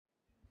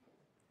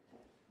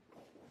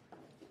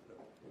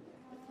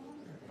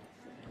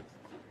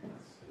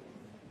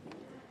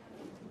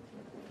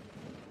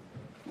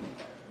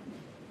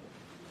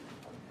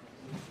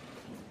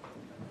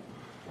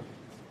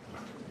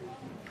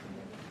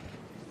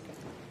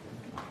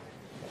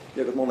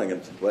Yeah, good morning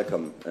and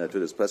welcome to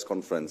this press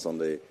conference on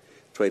the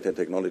Trade and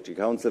Technology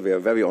Council. We are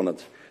very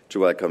honored to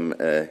welcome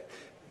for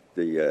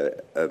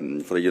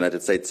the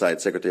United States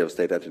side, Secretary of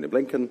State Antony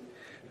Blinken,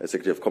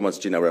 Secretary of Commerce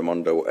Gina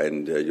Raimondo,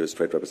 and U.S.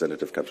 Trade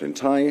Representative Catherine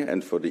Tai,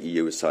 and for the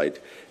EU side,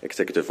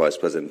 Executive Vice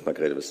President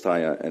Margrethe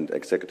Vestager and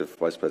Executive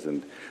Vice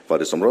President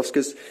Valdis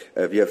Dombrovskis.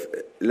 We have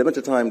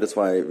limited time, that's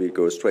why we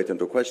go straight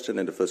into a question,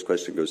 and the first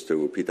question goes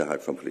to Peter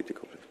Hyde from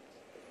Politico.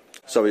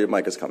 Sorry, your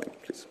mic is coming,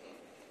 please.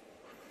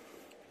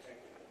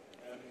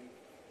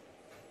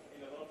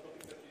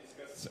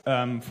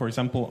 For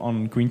example,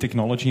 on green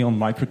technology, on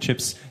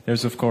microchips,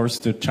 there's of course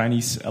the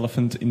Chinese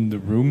elephant in the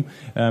room.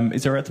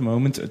 Is there at the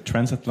moment a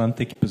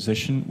transatlantic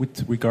position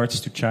with regards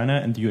to China,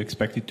 and do you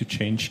expect it to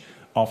change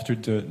after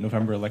the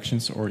November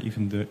elections or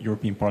even the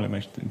European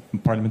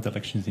Parliament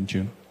elections in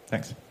June?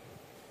 Thanks.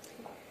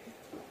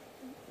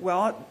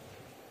 Well,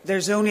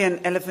 there's only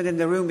an elephant in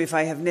the room if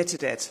I have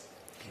knitted it.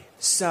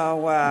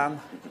 So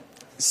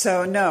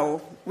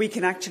no, we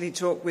can actually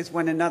talk with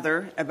one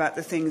another about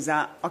the things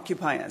that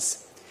occupy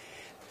us.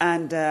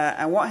 And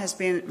what has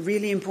been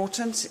really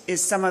important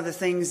is some of the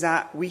things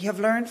that we have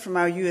learned from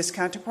our U.S.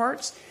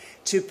 counterparts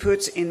to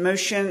put in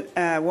motion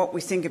what we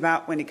think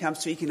about when it comes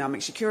to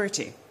economic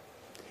security.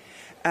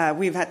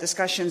 We've had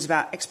discussions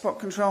about export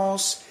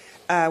controls.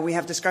 We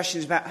have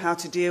discussions about how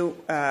to deal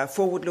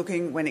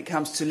forward-looking when it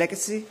comes to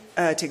legacy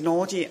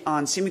technology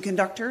on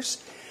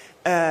semiconductors.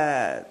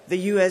 The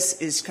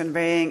U.S. is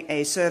conveying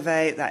a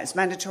survey that is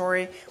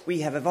mandatory. We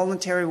have a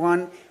voluntary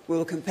one. We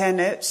will compare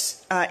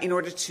notes in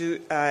order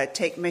to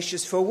take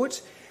measures forward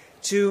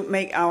to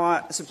make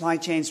our supply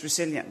chains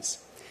resilient.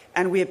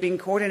 And we have been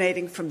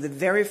coordinating from the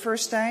very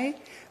first day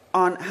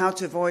on how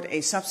to avoid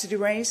a subsidy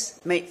race,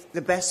 make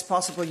the best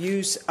possible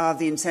use of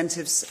the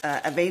incentives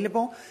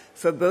available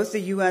for both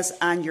the U.S.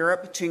 and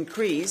Europe to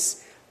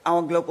increase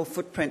our global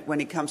footprint when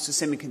it comes to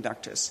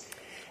semiconductors.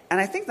 And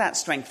I think that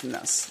strengthened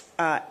us.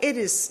 It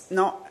is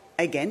not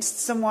against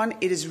someone,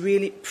 it is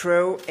really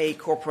pro a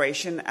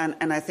corporation,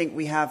 and I think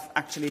we have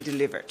actually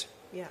delivered.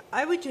 Yeah,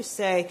 I would just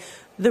say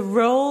the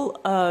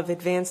role of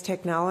advanced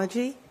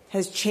technology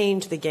has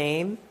changed the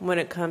game when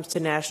it comes to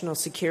national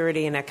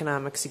security and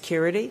economic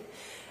security.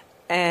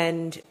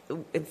 And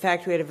in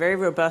fact, we had a very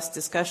robust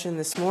discussion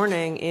this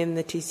morning in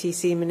the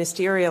TTC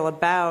ministerial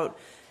about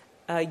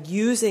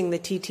using the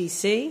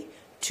TTC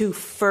to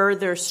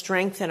further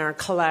strengthen our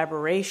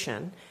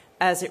collaboration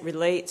as it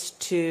relates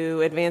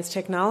to advanced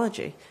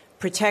technology,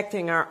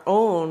 protecting our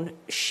own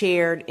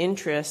shared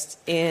interests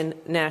in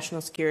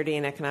national security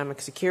and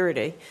economic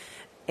security,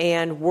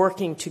 and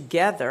working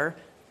together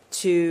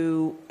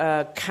to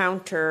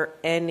counter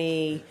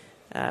any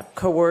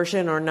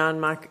coercion or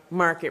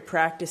non-market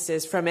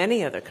practices from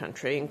any other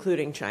country,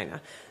 including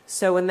China.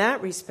 So in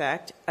that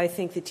respect, I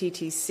think the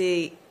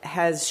TTC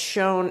has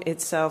shown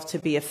itself to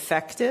be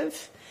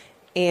effective,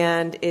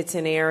 and it's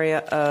an area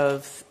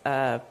of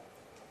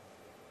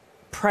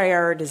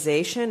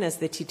prioritization as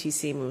the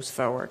TTC moves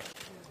forward.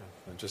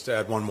 And just to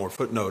add one more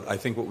footnote, I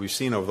think what we've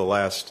seen over the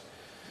last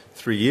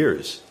 3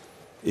 years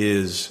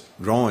is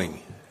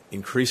growing,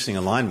 increasing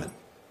alignment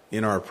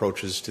in our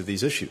approaches to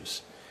these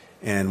issues.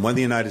 And when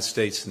the United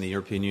States and the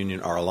European Union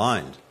are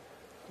aligned,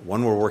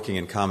 when we're working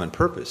in common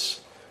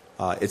purpose,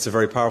 it's a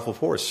very powerful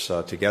force.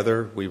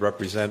 Together, we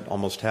represent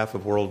almost half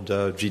of world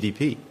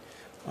GDP.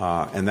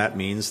 And that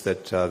means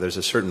that there's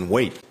a certain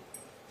weight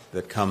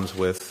that comes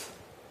with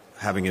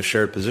having a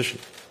shared position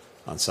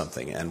on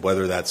something. And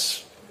whether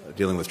that's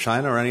dealing with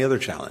China or any other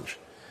challenge,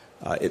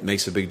 it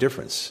makes a big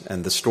difference.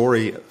 And the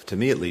story, to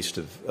me at least,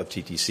 of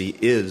TTC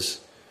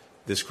is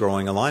this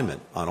growing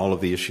alignment on all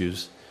of the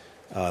issues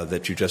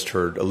that you just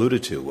heard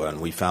alluded to.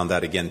 And we found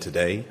that again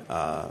today.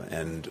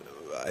 And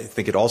I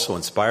think it also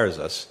inspires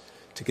us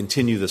to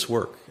continue this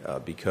work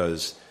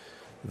because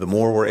the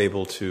more we're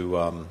able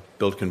to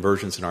build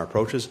convergence in our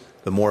approaches,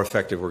 the more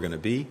effective we're going to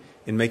be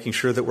in making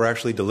sure that we're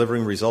actually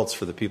delivering results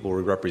for the people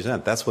we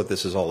represent. That's what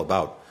this is all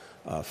about,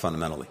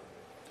 fundamentally.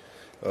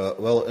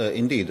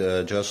 Indeed,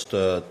 just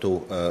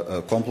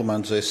to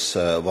complement this,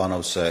 one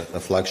of the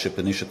flagship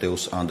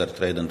initiatives under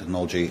Trade and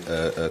Technology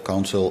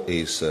Council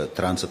is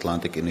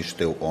Transatlantic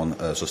Initiative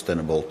on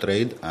Sustainable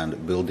Trade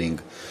and building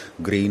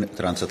green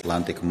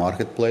transatlantic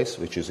marketplace,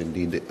 which is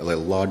indeed the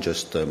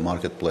largest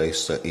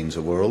marketplace in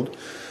the world.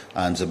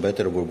 And the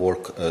better we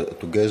work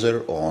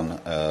together on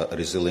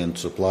resilient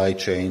supply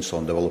chains,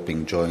 on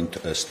developing joint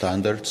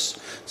standards,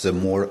 the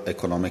more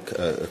economic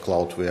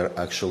clout we are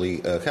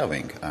actually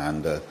having.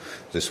 And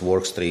this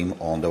work stream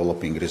on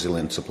developing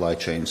resilient supply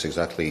chains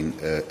exactly in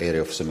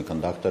area of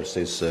semiconductors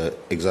is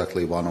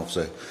exactly one of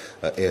the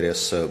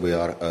areas we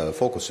are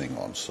focusing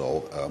on.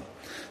 So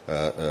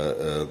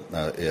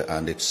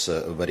and it's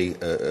very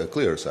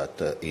clear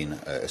that in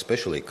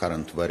especially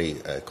current very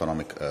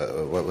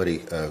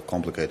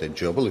complicated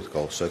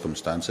geopolitical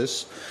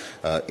circumstances,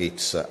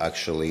 it's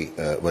actually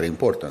very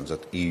important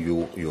that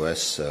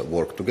EU-U.S.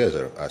 work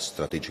together as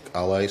strategic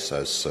allies,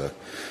 as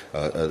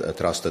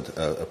trusted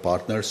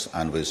partners,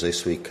 and with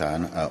this we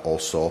can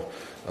also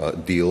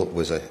deal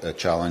with the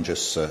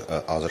challenges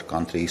other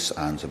countries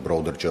and the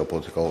broader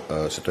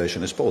geopolitical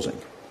situation is posing.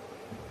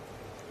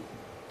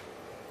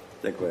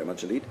 Thank you very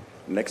much indeed.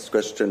 Next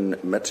question,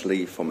 Matt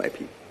Lee from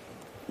AP.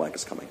 Mike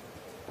is coming.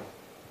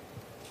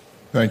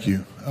 Thank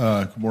you.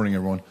 Good morning,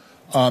 everyone.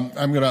 I'm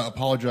going to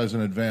apologize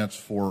in advance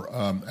for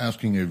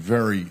asking a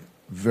very,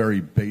 very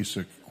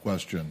basic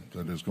question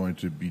that is going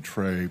to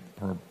betray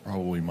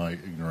probably my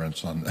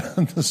ignorance on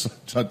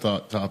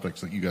the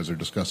topics that you guys are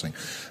discussing.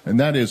 And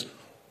that is,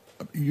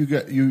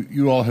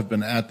 you all have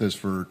been at this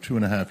for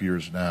 2.5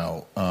 years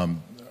now.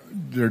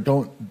 You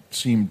don't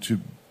seem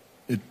to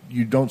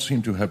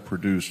have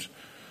produced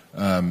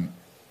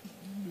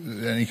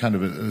any kind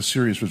of a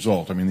serious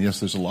result. I mean, yes,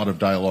 there's a lot of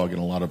dialogue and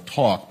a lot of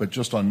talk, but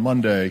just on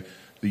Monday,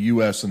 the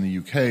U.S. and the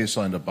U.K.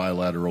 signed a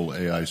bilateral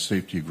AI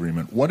safety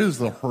agreement. What is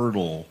the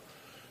hurdle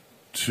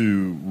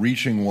to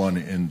reaching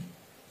one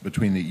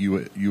between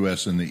the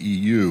U.S. and the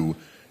EU?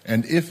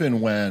 And if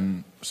and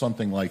when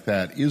something like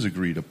that is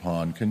agreed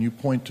upon, can you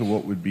point to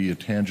what would be a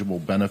tangible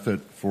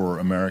benefit for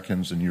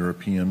Americans and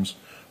Europeans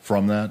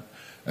from that?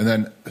 And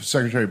then,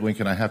 Secretary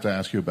Blinken, I have to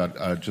ask you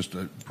about just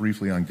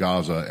briefly on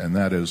Gaza, and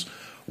that is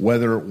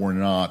whether or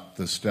not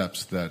the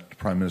steps that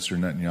Prime Minister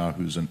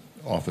Netanyahu's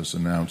office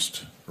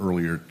announced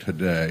earlier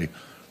today,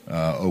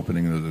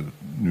 opening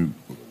new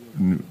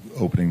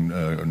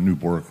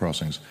border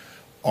crossings,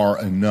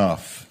 are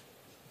enough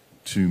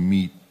to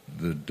meet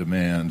the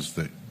demands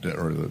that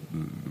the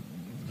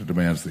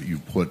demands that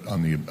you've put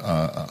on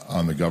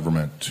the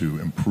government to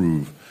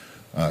improve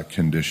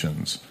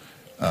conditions,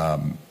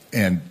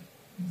 and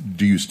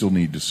do you still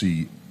need to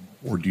see,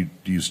 or do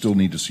you still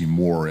need to see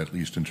more, at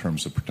least in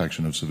terms of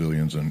protection of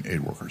civilians and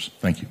aid workers?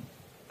 Thank you.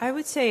 I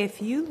would say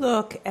if you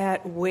look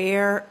at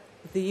where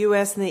the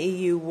U.S. and the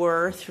EU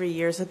were 3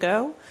 years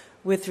ago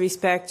with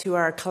respect to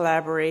our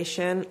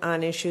collaboration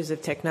on issues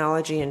of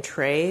technology and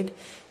trade,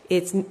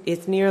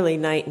 it's nearly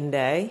night and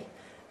day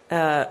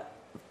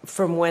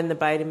from when the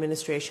Biden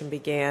administration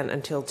began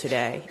until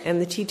today.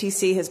 And the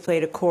TTC has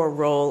played a core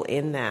role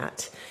in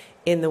that,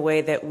 in the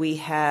way that we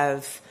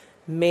have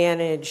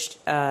managed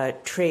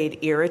trade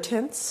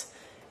irritants.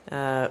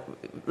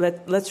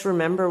 Let's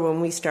remember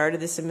when we started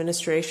this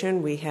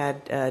administration, we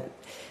had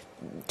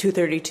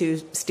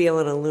 232 steel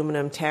and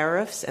aluminum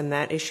tariffs, and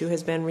that issue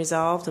has been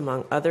resolved,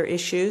 among other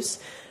issues.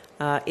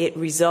 It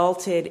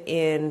resulted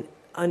in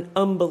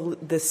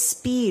the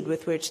speed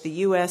with which the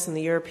U.S. and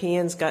the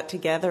Europeans got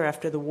together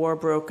after the war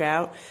broke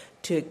out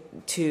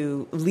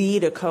to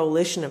lead a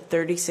coalition of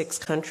 36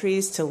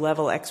 countries to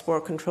level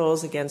export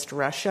controls against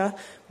Russia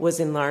was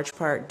in large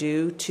part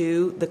due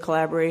to the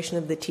collaboration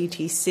of the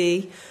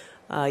TTC.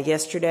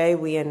 Yesterday,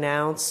 we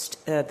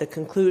announced the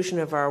conclusion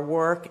of our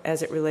work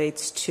as it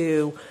relates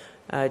to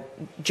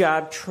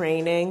job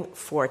training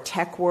for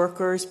tech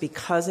workers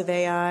because of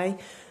AI.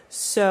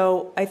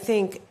 So I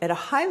think at a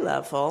high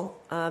level,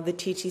 the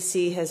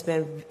TTC has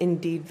been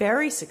indeed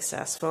very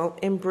successful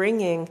in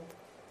bringing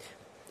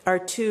our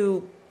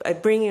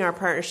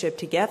partnership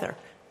together.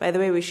 By the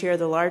way, we share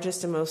the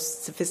largest and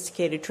most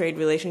sophisticated trade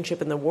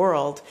relationship in the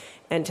world,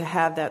 and to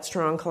have that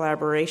strong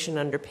collaboration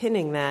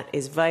underpinning that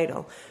is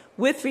vital.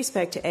 With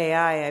respect to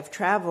AI, I've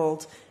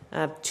traveled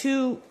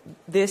to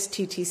this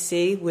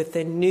TTC with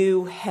the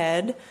new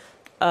head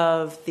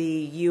of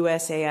the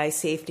U.S. AI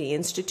Safety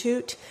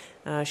Institute.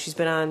 She's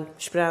been on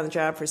the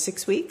job for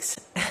 6 weeks,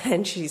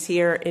 and she's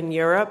here in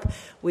Europe.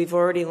 We've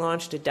already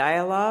launched a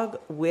dialogue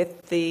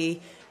with the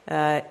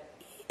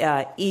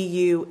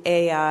EU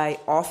AI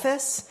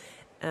office.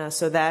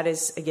 So that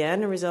is,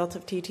 again, a result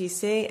of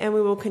TTC, and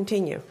we will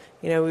continue.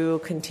 We will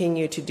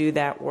continue to do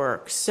that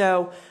work.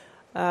 So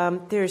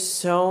there's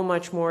so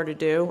much more to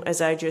do. As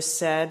I just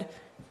said,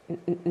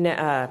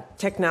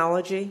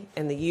 technology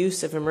and the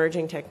use of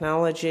emerging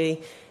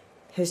technology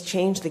has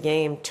changed the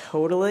game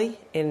totally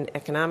in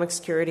economic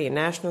security and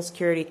national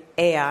security.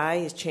 AI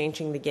is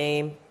changing the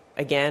game,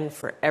 again,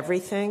 for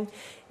everything.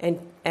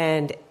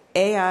 And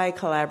AI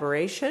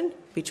collaboration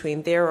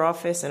between their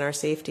office and our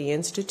Safety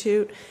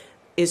Institute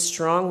is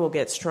strong, will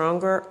get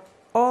stronger,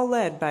 all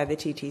led by the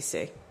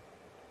TTC.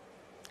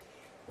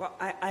 Well,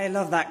 I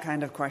love that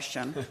kind of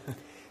question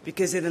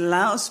because it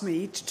allows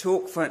me to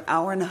talk for an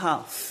hour and a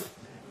half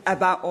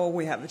about all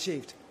we have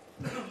achieved.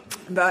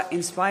 But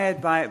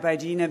inspired by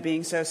Gina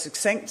being so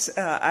succinct,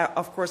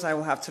 of course I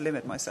will have to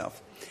limit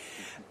myself.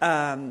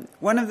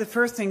 One of the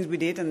first things we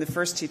did in the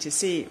first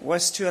TTC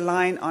was to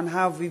align on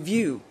how we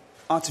view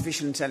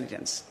artificial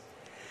intelligence,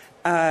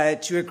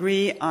 to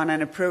agree on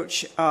an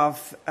approach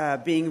of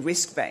being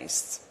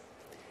risk-based.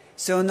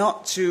 So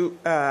not to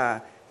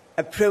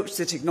approach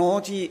the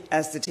technology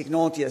as the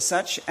technology as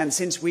such, and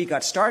since we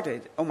got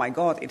started, oh my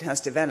God, it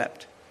has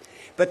developed.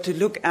 but to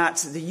look at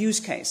the use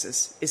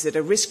cases. Is it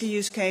a risky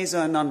use case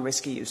or a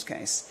non-risky use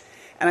case?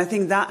 And I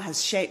think that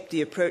has shaped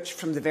the approach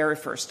from the very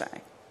first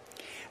day.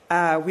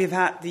 We've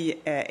had the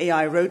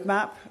AI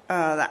roadmap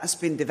that has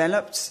been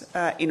developed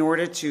in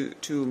order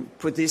to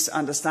put this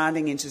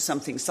understanding into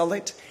something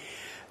solid.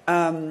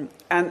 And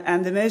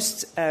the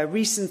most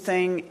recent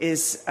thing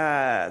is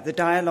the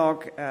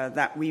dialogue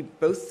that we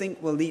both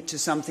think will lead to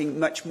something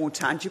much more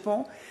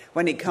tangible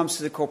when it comes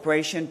to the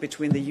cooperation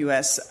between the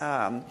U.S.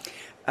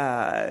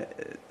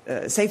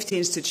 Safety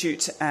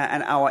Institute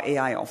and our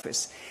AI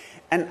office.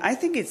 And I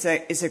think it's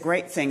a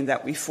great thing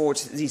that we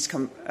forge these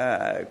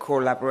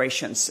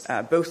collaborations,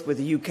 both with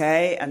the UK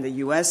and the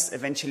US,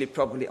 eventually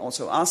probably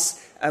also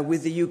us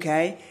with the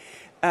UK.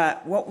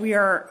 What we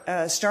are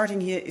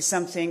starting here is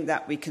something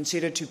that we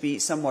consider to be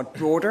somewhat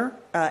broader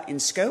in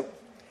scope,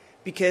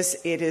 because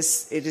it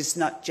is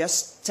not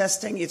just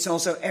testing, it's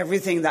also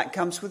everything that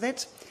comes with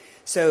it.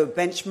 So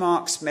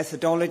benchmarks,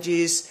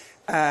 methodologies,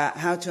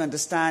 how to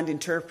understand,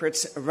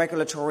 interpret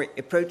regulatory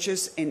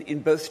approaches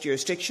in both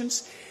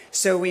jurisdictions.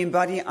 So we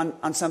embody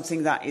on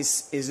something that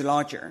is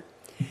larger.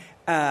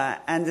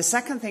 And the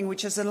second thing,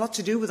 which has a lot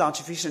to do with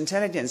artificial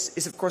intelligence,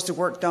 is, of course, the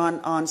work done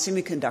on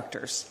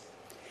semiconductors.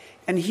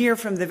 And here,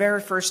 from the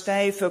very first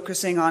day,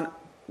 focusing on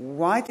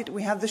why did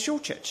we have the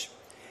shortage?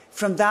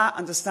 From that,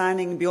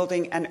 understanding,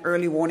 building an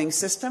early warning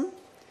system.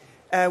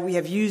 We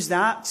have used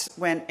that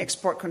when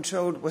export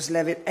control was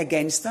levied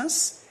against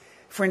us.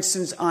 For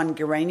instance, on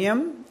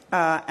geranium.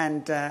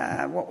 And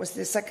what was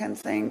the second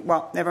thing?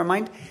 Well, never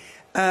mind.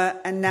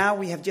 And now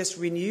we have just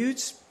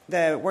renewed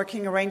the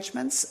working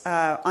arrangements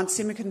on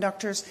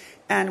semiconductors,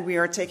 and we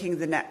are taking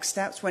the next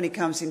steps when it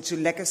comes into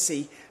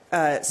legacy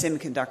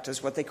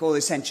semiconductors, what they call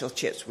essential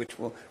chips, which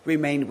will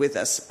remain with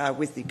us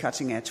with the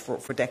cutting edge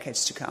for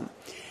decades to come.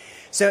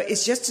 So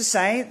it's just to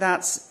say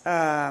that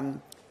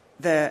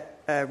the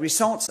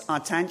results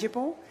are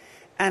tangible,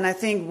 and I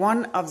think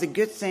one of the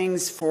good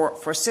things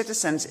for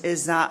citizens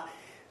is that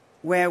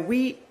where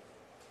we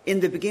in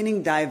the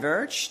beginning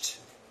diverged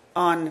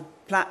on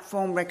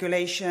platform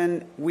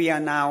regulation, we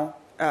are now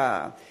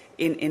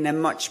in a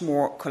much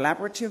more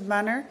collaborative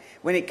manner.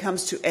 When it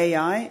comes to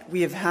AI,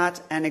 we have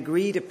had an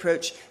agreed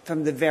approach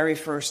from the very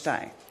first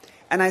day.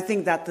 And I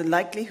think that the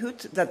likelihood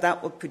that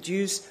that will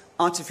produce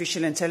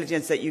artificial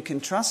intelligence that you can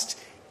trust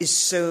is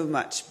so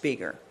much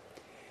bigger.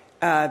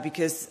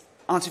 Because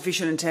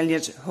artificial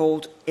intelligence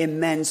holds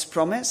immense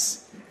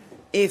promise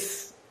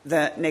if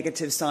the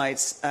negative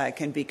sides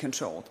can be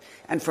controlled.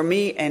 And for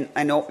me,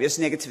 an obvious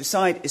negative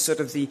side is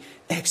sort of the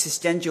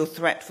existential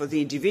threat for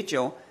the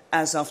individual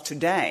as of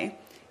today.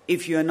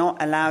 If you're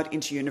not allowed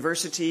into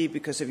university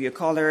because of your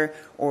color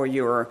or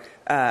your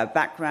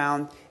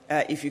background,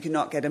 if you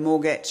cannot get a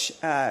mortgage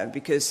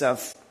because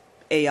of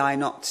AI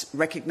not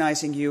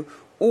recognizing you,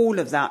 all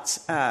of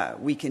that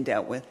we can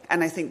deal with.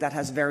 And I think that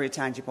has very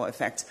tangible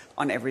effects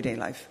on everyday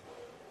life.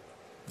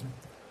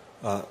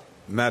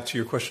 Matt, to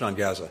your question on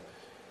Gaza.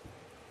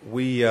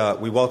 We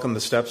welcome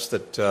the steps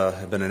that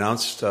have been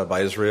announced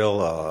by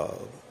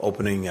Israel,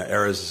 opening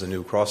Erez as a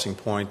new crossing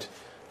point,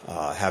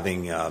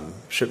 having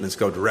shipments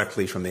go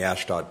directly from the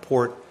Ashdod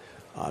port,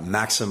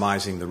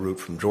 maximizing the route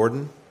from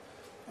Jordan.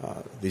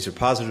 These are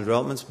positive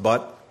developments,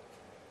 but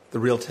the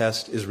real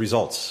test is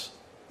results.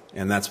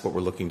 And that's what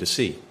we're looking to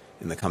see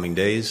in the coming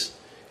days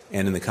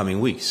and in the coming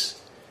weeks.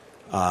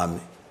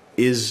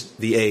 Is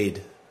the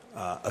aid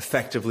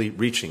effectively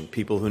reaching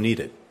people who need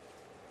it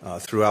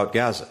throughout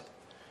Gaza?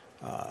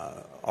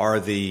 Are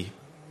the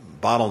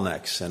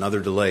bottlenecks and other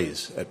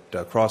delays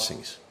at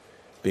crossings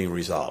being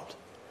resolved?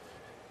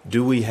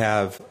 Do we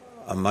have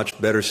a much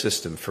better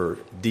system for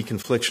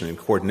deconfliction and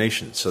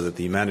coordination so that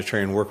the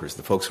humanitarian workers,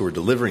 the folks who are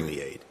delivering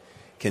the aid,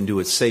 can do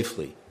it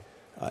safely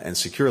and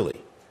securely?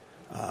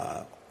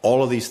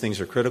 All of these things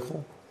are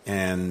critical,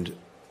 and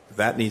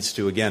that needs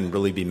to, again,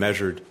 really be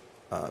measured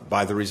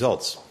by the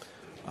results.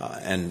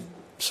 And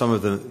some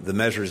of the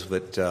measures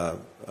that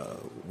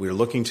we're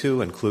looking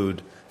to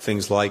include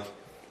things like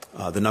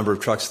the number of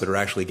trucks that are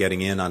actually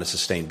getting in on a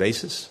sustained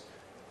basis,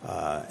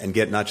 and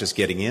not just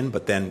getting in,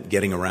 but then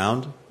getting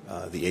around,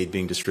 the aid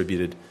being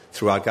distributed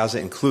throughout Gaza,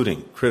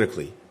 including,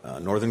 critically,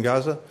 northern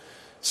Gaza.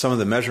 Some of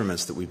the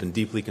measurements that we've been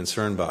deeply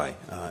concerned by,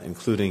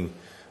 including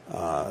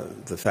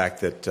the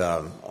fact that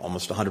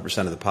almost 100%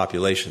 of the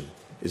population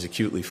is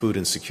acutely food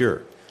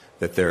insecure,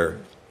 that they're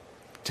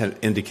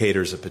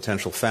indicators of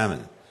potential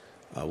famine.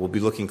 We'll be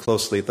looking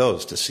closely at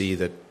those to see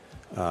that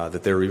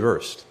they're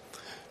reversed.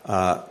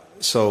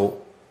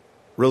 So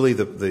really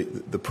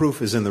the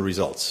proof is in the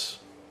results,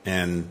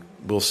 and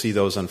we'll see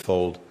those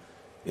unfold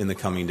in the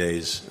coming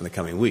days and the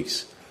coming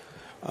weeks.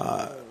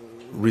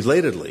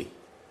 Relatedly,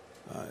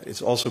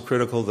 it's also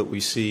critical that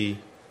we see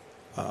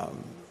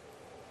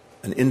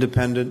an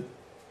independent,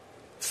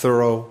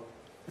 thorough,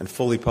 and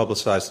fully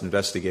publicized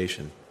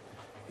investigation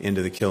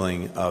into the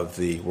killing of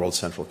the World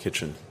Central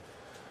Kitchen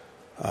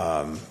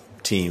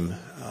team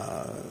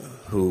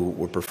who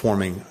were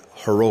performing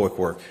heroic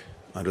work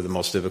under the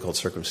most difficult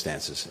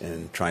circumstances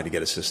in trying to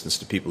get assistance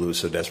to people who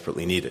so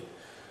desperately need it.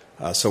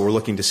 So we're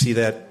looking to see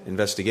that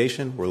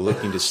investigation, we're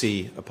looking to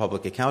see a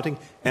public accounting,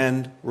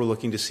 and we're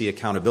looking to see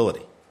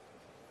accountability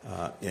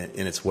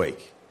in its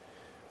wake.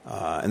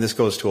 And this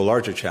goes to a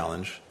larger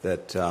challenge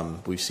that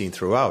we've seen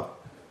throughout,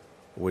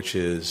 which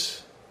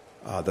is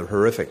the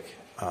horrific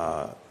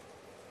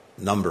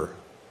number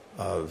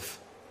of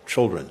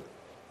children,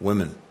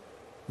 women,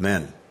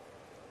 men,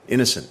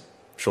 innocent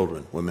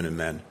children, women, and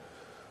men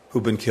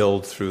who've been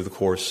killed through the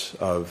course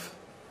of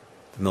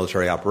the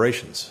military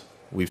operations.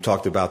 We've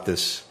talked about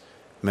this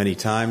many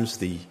times,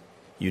 the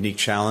unique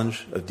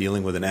challenge of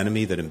dealing with an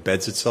enemy that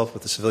embeds itself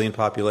with the civilian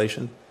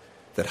population,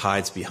 that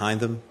hides behind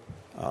them,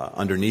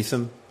 underneath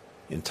them,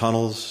 in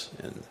tunnels,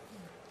 in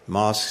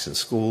mosques, in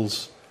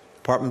schools,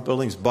 apartment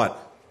buildings. But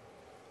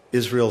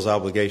Israel's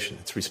obligation,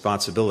 its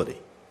responsibility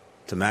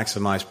to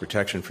maximize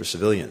protection for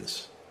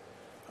civilians,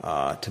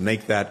 to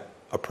make that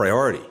a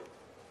priority,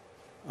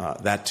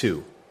 that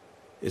too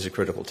is a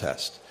critical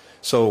test.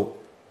 So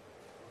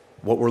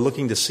what we're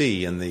looking to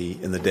see in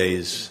the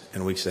days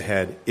and weeks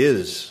ahead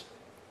is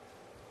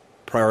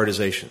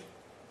prioritization,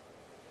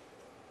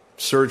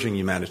 surging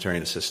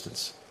humanitarian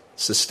assistance,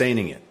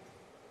 sustaining it,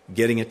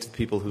 getting it to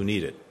people who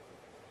need it,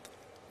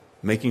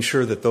 making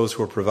sure that those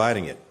who are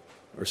providing it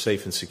are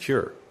safe and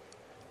secure,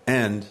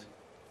 and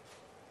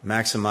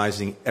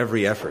maximizing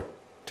every effort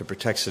to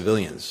protect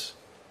civilians,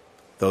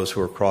 those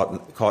who are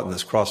caught in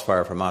this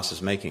crossfire Hamas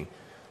is making.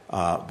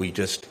 We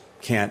just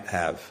can't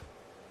have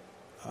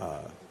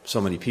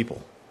so many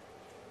people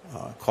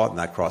caught in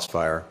that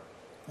crossfire,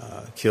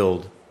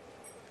 killed,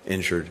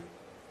 injured,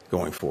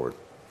 going forward.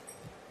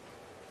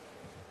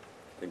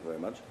 Thank you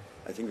very much.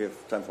 I think we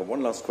have time for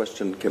one last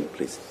question. Kim,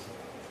 please.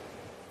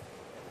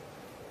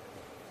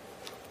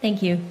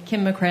 Thank you.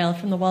 Kim McCrail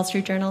from the Wall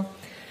Street Journal.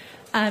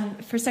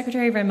 For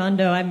Secretary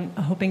Raimondo, I'm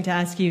hoping to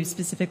ask you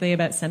specifically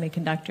about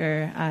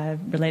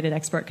semiconductor-related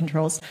export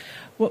controls.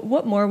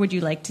 What more would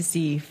you like to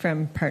see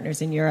from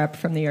partners in Europe,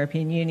 from the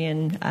European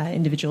Union,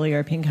 individual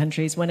European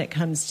countries, when it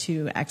comes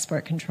to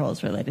export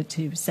controls related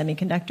to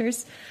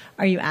semiconductors?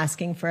 Are you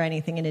asking for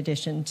anything in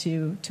addition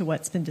to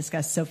what's been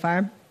discussed so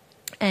far?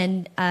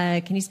 And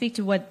can you speak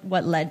to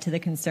what led to the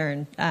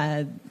concern?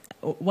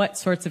 What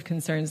sorts of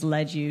concerns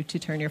led you to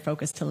turn your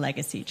focus to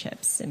legacy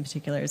chips in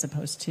particular as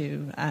opposed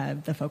to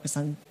the focus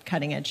on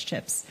cutting-edge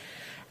chips?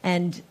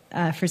 And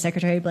for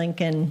Secretary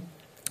Blinken,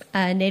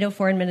 NATO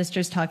foreign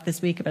ministers talked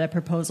this week about a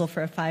proposal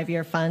for a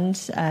 5-year fund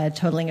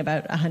totaling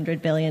about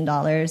 $100 billion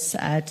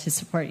to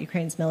support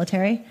Ukraine's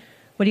military.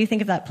 What do you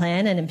think of that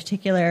plan? And in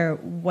particular,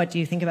 what do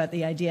you think about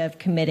the idea of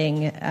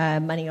committing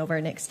money over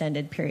an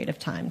extended period of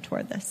time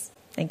toward this?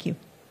 Thank you.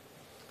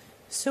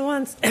 So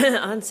on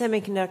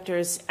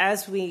semiconductors,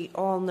 as we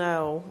all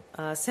know,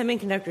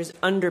 semiconductors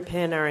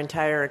underpin our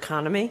entire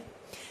economy,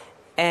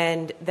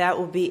 and that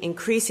will be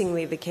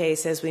increasingly the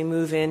case as we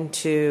move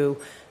into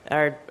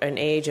an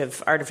age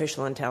of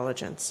artificial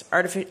intelligence.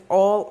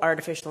 All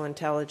artificial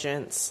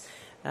intelligence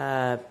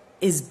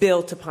is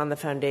built upon the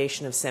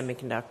foundation of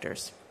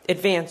semiconductors,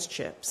 advanced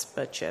chips,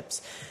 but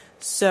chips.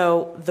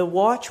 So the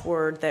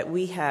watchword that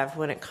we have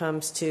when it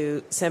comes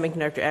to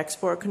semiconductor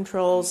export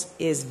controls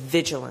is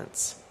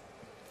vigilance.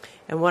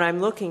 And what I'm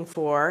looking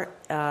for,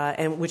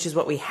 and which is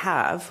what we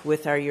have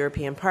with our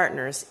European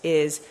partners,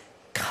 is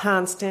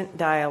constant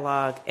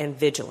dialogue and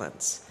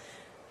vigilance.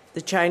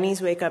 The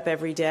Chinese wake up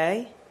every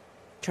day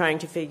trying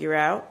to figure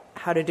out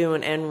how to do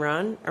an end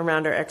run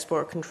around our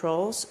export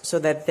controls so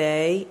that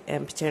they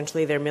and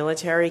potentially their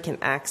military can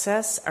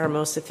access our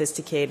most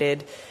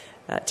sophisticated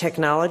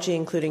technology,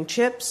 including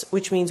chips,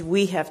 which means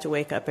we have to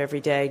wake up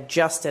every day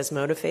just as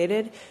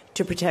motivated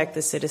to protect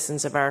the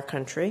citizens of our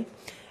country.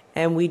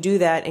 And we do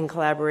that in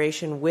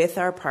collaboration with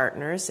our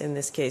partners, in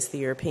this case, the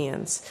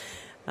Europeans.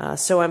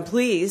 So I'm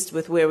pleased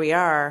with where we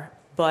are,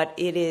 but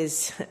it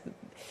is,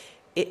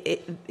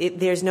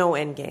 there's no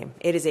end game.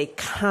 It is a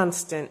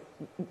constant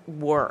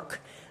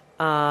work.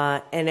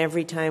 And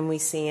every time we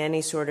see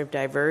any sort of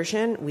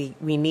diversion,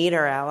 we need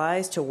our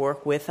allies to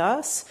work with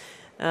us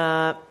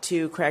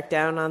to crack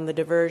down on the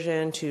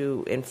diversion,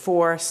 to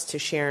enforce, to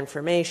share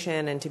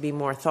information, and to be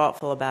more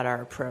thoughtful about our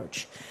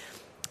approach.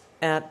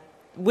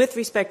 With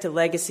respect to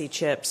legacy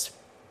chips,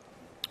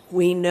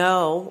 we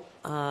know,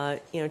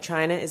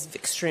 China is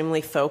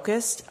extremely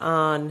focused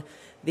on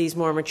these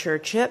more mature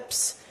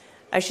chips.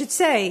 I should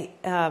say,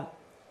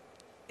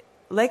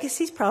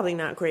 legacy is probably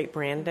not great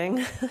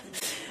branding.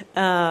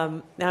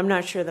 I'm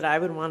not sure that I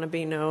would want to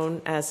be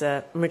known as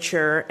a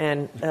mature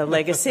and a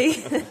legacy.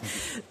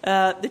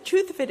 The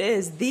truth of it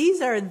is,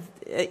 these are,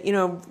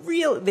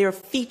 they're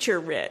feature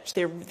rich.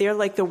 They're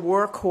like the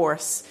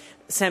workhorse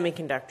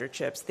semiconductor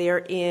chips.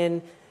 They're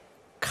in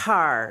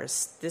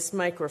cars, this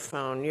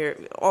microphone,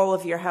 all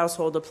of your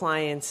household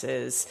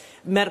appliances,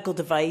 medical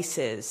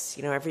devices,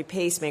 every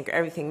pacemaker,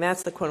 everything.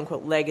 That's the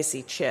quote-unquote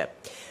legacy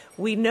chip.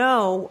 We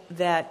know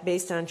that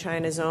based on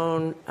China's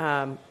own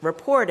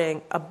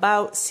reporting,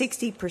 about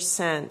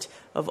 60%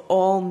 of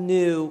all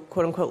new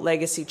quote-unquote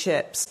legacy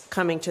chips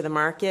coming to the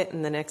market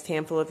in the next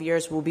handful of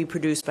years will be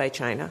produced by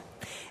China.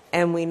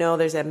 And we know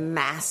there's a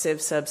massive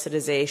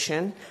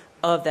subsidization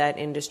of that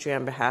industry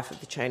on behalf of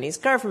the Chinese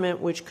government,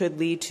 which could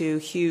lead to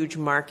huge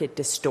market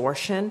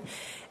distortion.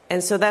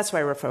 And so that's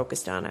why we're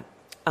focused on it.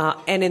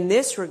 And in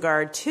this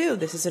regard, too,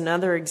 this is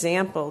another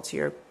example, to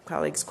your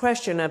colleague's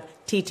question, of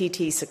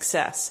TTT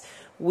success.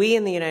 We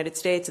in the United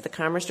States at the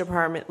Commerce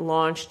Department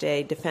launched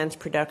a Defense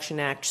Production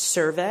Act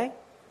survey.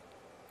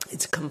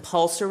 It's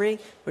compulsory.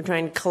 We're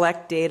trying to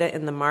collect data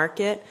in the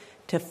market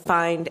to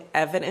find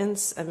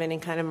evidence of any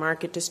kind of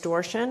market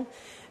distortion.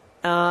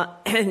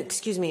 And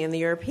the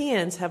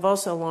Europeans have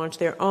also launched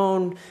their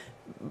own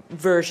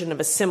version of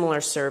a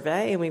similar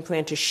survey, and we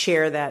plan to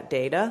share that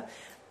data.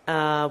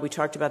 We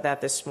talked about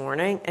that this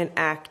morning, and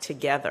act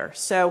together.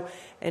 So,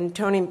 and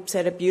Tony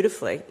said it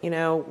beautifully,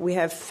 we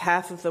have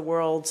half of the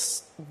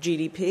world's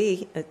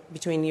GDP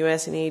between the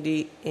U.S. and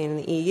the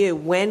EU.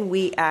 When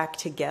we act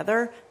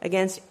together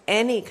against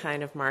any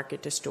kind of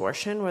market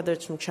distortion, whether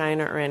it's from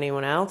China or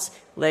anyone else,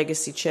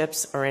 legacy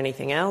chips or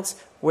anything else,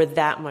 we're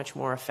that much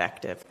more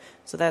effective.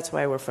 So that's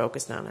why we're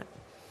focused on it.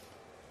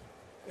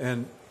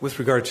 And with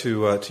regard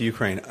to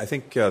Ukraine, I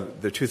think there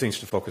are two things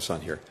to focus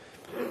on here.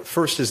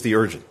 First is the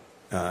urgent.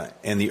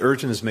 And the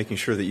urgent is making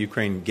sure that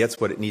Ukraine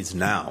gets what it needs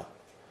now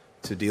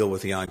to deal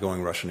with the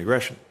ongoing Russian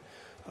aggression.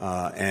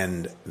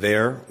 And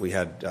there we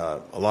had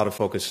a lot of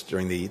focus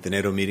during the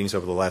NATO meetings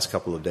over the last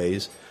couple of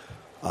days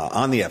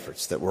on the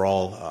efforts that we're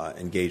all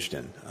engaged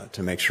in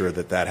to make sure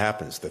that that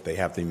happens, that they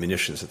have the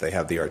munitions, that they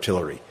have the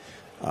artillery,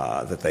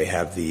 that they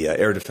have the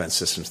air defense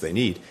systems they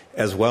need,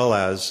 as well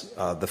as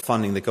the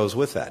funding that goes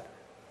with that.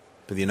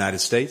 For the United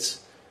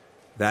States,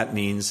 that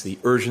means the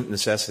urgent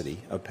necessity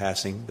of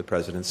passing the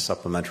President's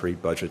supplementary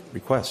budget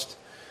request.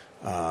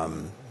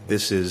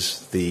 This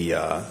is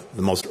the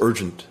most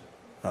urgent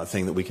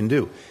thing that we can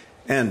do.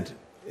 And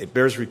it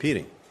bears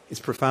repeating. It's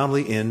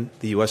profoundly in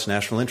the U.S.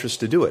 national interest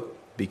to do it,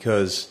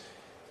 because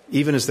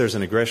even as there's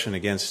an aggression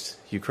against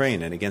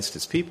Ukraine and against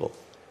its people,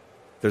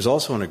 there's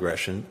also an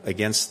aggression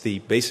against the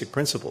basic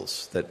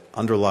principles that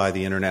underlie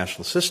the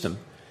international system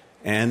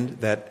and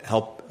that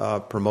help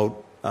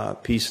promote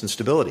peace and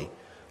stability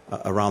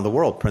around the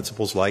world.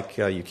 Principles like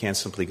you can't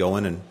simply go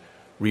in and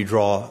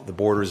redraw the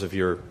borders of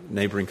your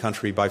neighboring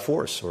country by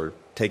force or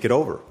take it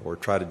over or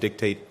try to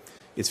dictate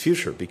its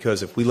future,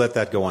 because if we let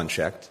that go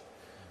unchecked,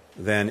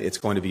 then it's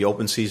going to be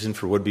open season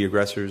for would-be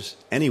aggressors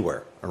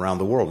anywhere around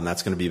the world, and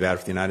that's going to be bad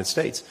for the United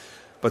States.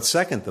 But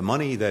second, the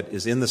money that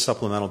is in the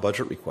supplemental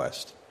budget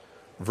request,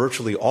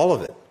 virtually all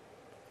of it,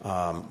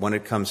 when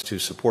it comes to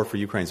support for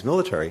Ukraine's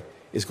military,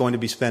 is going to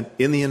be spent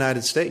in the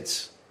United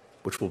States,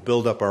 which will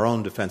build up our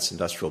own defense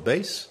industrial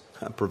base,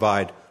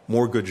 provide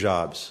more good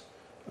jobs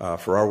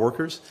for our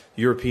workers.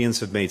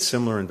 Europeans have made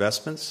similar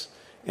investments.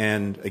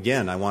 And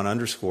again, I want to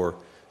underscore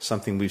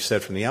something we've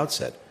said from the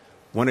outset.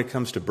 When it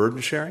comes to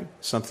burden sharing,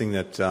 something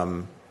that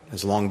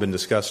has long been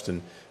discussed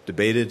and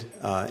debated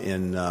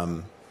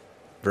in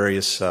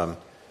various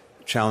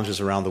challenges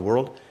around the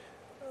world,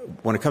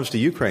 when it comes to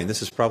Ukraine,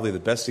 this is probably the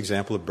best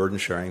example of burden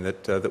sharing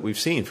that we've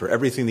seen. For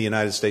everything the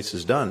United States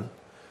has done,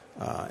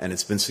 and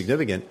it's been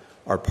significant,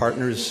 our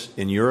partners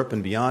in Europe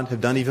and beyond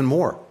have done even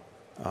more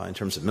in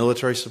terms of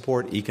military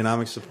support,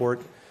 economic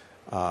support,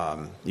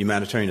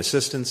 humanitarian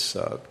assistance,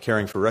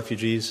 caring for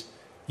refugees,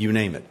 you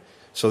name it.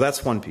 So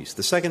that's one piece.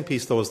 The second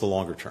piece, though, is the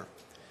longer term.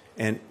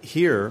 And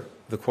here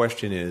the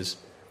question is,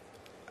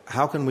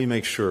 how can we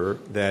make sure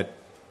that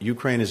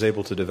Ukraine is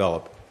able to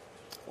develop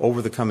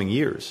over the coming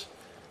years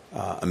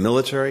a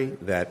military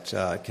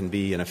that can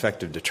be an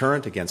effective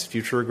deterrent against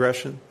future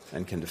aggression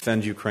and can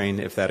defend Ukraine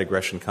if that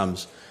aggression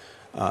comes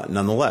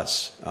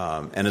nonetheless?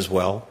 And as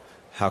well,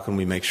 how can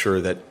we make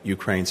sure that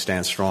Ukraine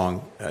stands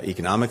strong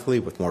economically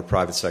with more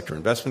private sector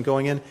investment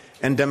going in,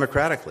 and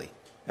democratically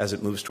as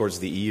it moves towards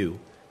the EU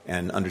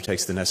and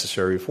undertakes the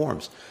necessary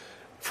reforms?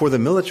 For the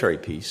military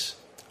piece,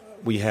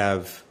 we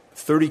have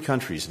 30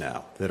 countries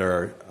now that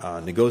are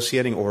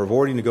negotiating or have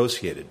already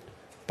negotiated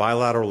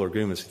bilateral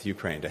agreements with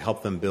Ukraine to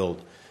help them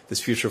build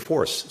this future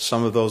force.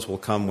 Some of those will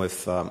come with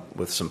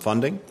some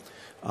funding.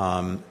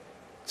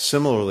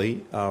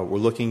 Similarly, we're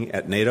looking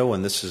at NATO,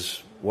 and this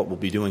is what we'll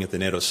be doing at the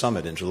NATO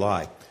summit in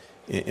July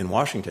in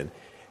Washington,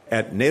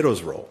 at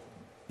NATO's role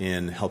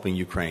in helping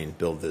Ukraine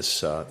build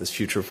this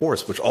future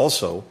force, which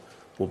also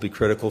will be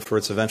critical for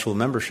its eventual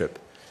membership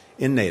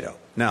in NATO.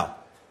 Now,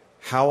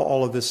 how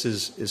all of this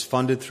is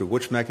funded, through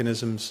which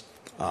mechanisms,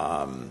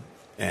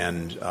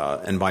 and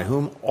by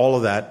whom, all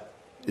of that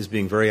is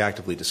being very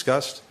actively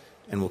discussed,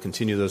 and we'll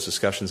continue those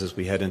discussions as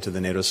we head into the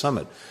NATO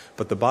summit.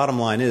 But the bottom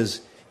line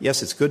is,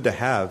 yes, it's good to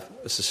have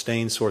a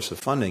sustained source of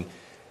funding,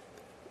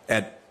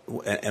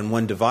 and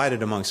when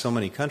divided among so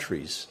many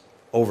countries,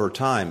 over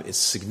time, it's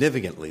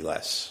significantly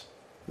less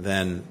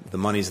than the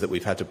monies that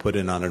we've had to put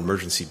in on an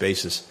emergency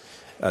basis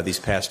these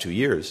past 2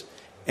 years.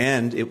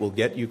 And it will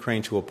get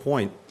Ukraine to a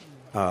point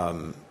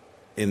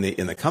in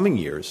the coming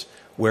years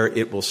where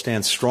it will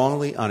stand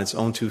strongly on its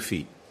own 2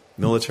 feet,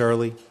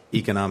 militarily,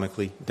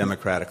 economically,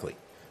 democratically.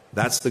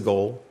 That's the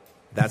goal.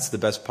 That's the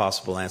best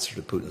possible answer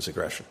to Putin's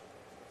aggression.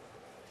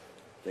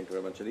 Thank you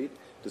very much indeed.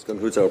 This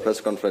concludes our press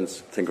conference.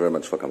 Thank you very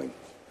much for coming.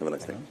 Have a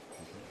nice day.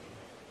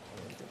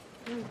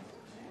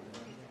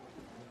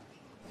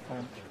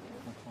 point.